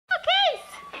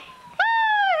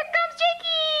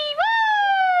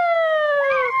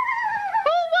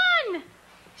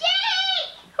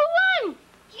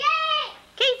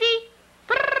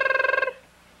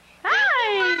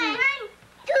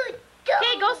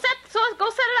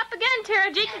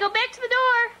Tara. Jakey, go back to the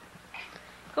door.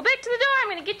 Go back to the door. I'm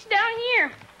going to get you down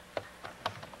here.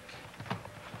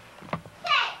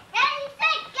 Hey, ready,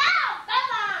 set, go!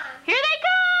 Come on! Here they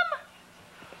come!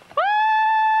 Woo!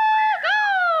 Go!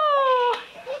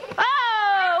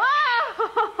 Whoa! Whoa!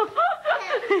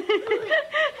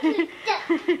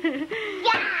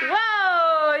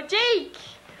 Whoa, Jake!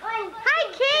 Hi,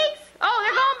 Cakes! Oh,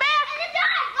 they're going back!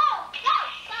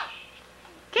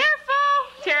 Careful!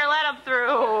 Tara, let them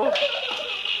through.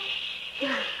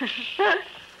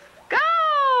 Go!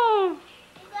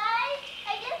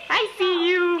 I see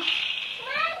you.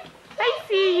 I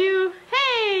see you.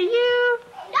 Hey, you.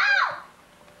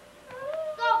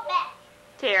 Go back.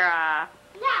 Tara,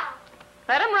 No.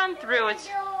 let them run through. It's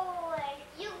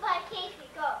You by Casey,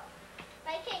 go.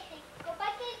 By Casey. Go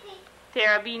by Casey.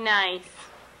 Tara, be nice.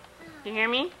 You hear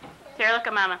me? Tara, look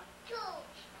at Mama.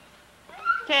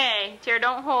 Okay, Tara,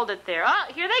 don't hold it there. Oh,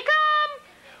 here they come!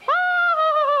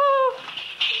 Woo!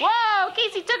 Whoa,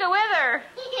 Casey took it with her.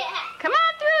 Come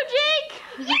on through, Jake.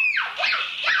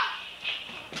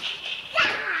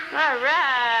 All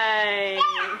right.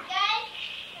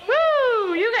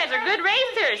 Woo! You guys are good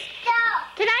racers.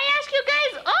 Can I ask you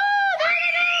guys? Oh, there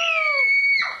they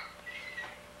go.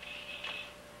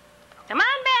 Come on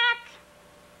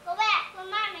Go back with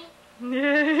Mommy.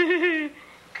 back.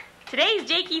 Today's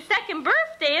Jakey's second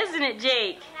birthday, isn't it,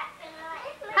 Jake?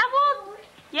 How old?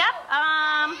 Yep.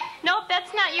 Nope,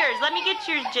 that's not yours. Let me get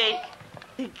yours, Jake.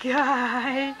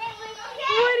 Guy, what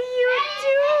are you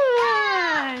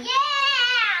doing?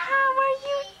 How are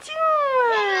you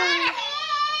doing?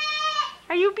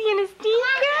 Are you being a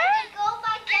stinker?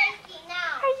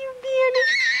 Are you being a...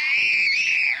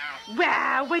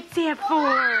 Wow, what's that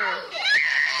for?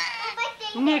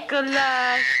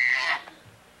 Nicholas.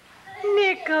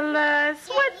 Nicholas,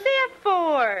 what's that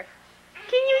for?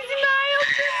 Can you smile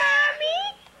to Mommy?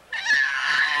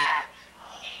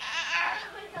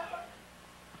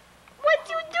 What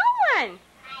you doing?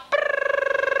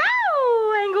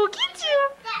 Oh, I'm gonna get you.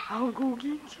 I'll go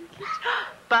get you.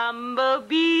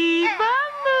 Bumblebee,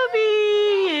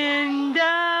 Bumblebee in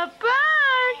the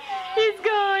barn is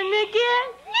gonna get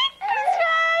Nicholas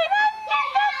right under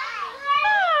the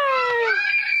barn.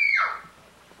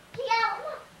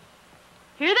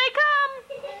 Here they come.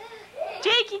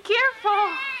 Jakey, careful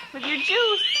with your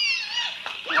juice.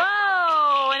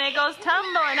 Whoa, and it goes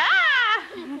tumbling. Ah!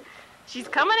 She's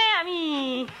coming at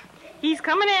me. He's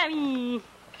coming at me.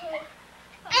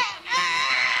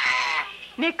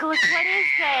 Nicholas, what is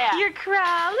that? You're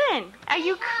crawling. Are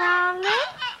you crawling?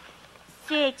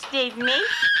 Say today's May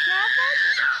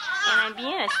 7th, and I'm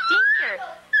being a stinker.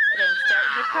 But I'm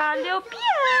starting to crawl a little bit.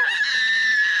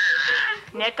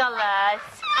 Nicholas.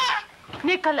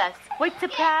 Nicholas, what's the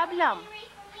problem?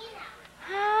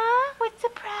 Huh? What's the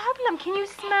problem? Can you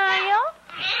smile?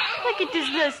 Look at this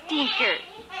little stinker.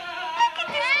 Look at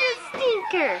this little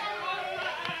stinker.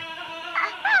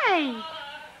 Hi.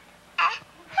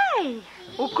 Hi.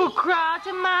 Oh, go crawl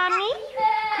to Mommy.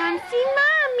 Come see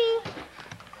Mommy.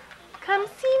 Come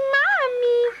see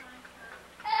Mommy.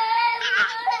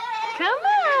 Come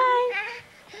on.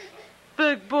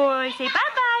 Big boy, say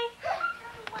bye-bye.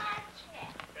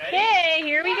 Okay,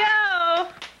 here we go.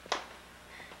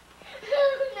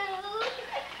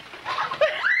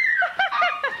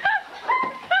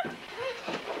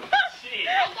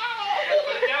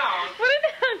 Put it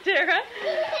down, Tara.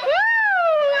 Woo!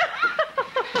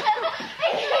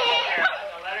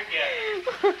 Let her get it.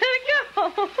 Let it go.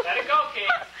 Let it go, Kate.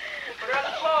 Put her on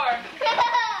the floor.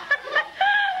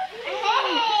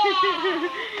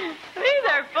 These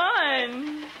are fun.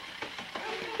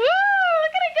 Woo!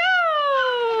 Look at it go.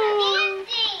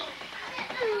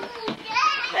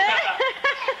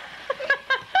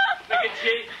 Look at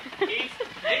Jake. He's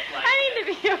Nick-like. I need to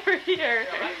be over here.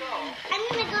 Let go. I'm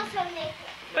gonna go from there.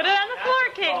 Put it on the floor,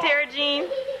 Kate, Tara Jean.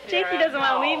 Jakey doesn't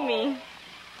want to leave me.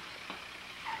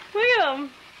 Look at him.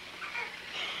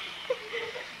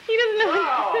 He doesn't know.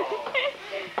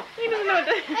 He doesn't know what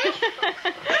to...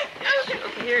 Okay,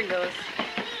 here he goes.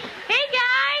 Hey,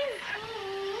 guys.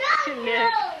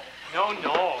 Nick. No,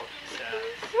 no, he says.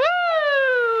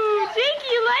 Woo! Jakey,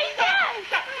 you like that?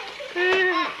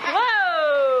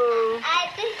 Whoa!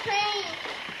 I've been playing.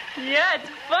 Yeah, it's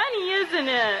funny, isn't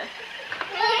it?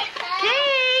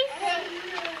 Case!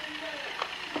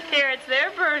 Here, it's their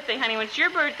birthday, honey. When it's your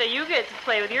birthday, you get to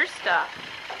play with your stuff.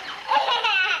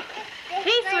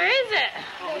 Case, where is it?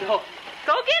 Oh, no.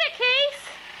 Go get it, Case!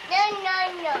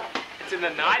 No. It's in the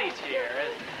naughty chair,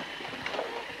 isn't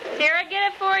it? Tara, get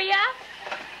it for ya?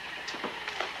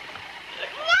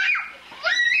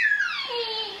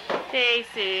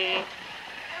 Casey.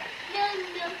 No.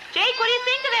 Jake, what do you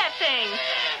think of that that thing?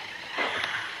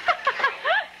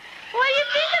 What do you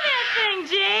think of that thing,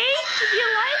 Jake? Do you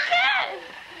like it?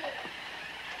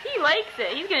 He likes it.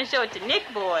 He's going to show it to Nick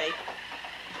Boy.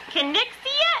 Can Nick see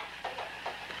it?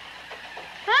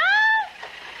 Huh?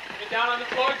 Put it down on the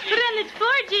floor, Jakey. Put it on the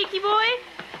floor, Jakey boy.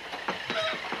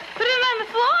 Put it on the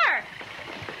floor.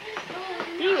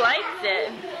 He likes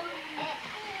it.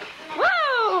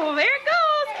 Whoa, there it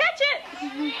goes. Catch it.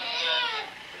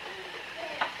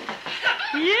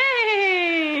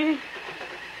 Yay.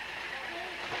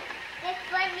 It's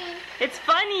funny. It's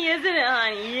funny, isn't it,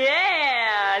 honey?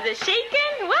 Yeah. Is it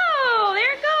shaking? Whoa,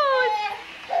 there it goes.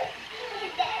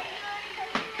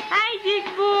 Hi, big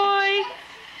boy.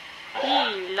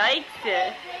 He likes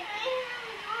it.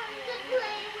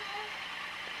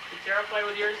 Did Tara play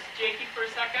with yours, Jakey, for a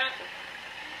second?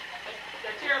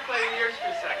 Let Tara play with yours for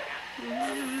a second.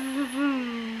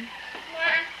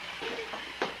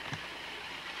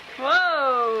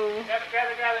 Whoa. Grab it,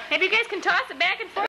 grab it, grab it. Maybe you guys can toss it back and forth.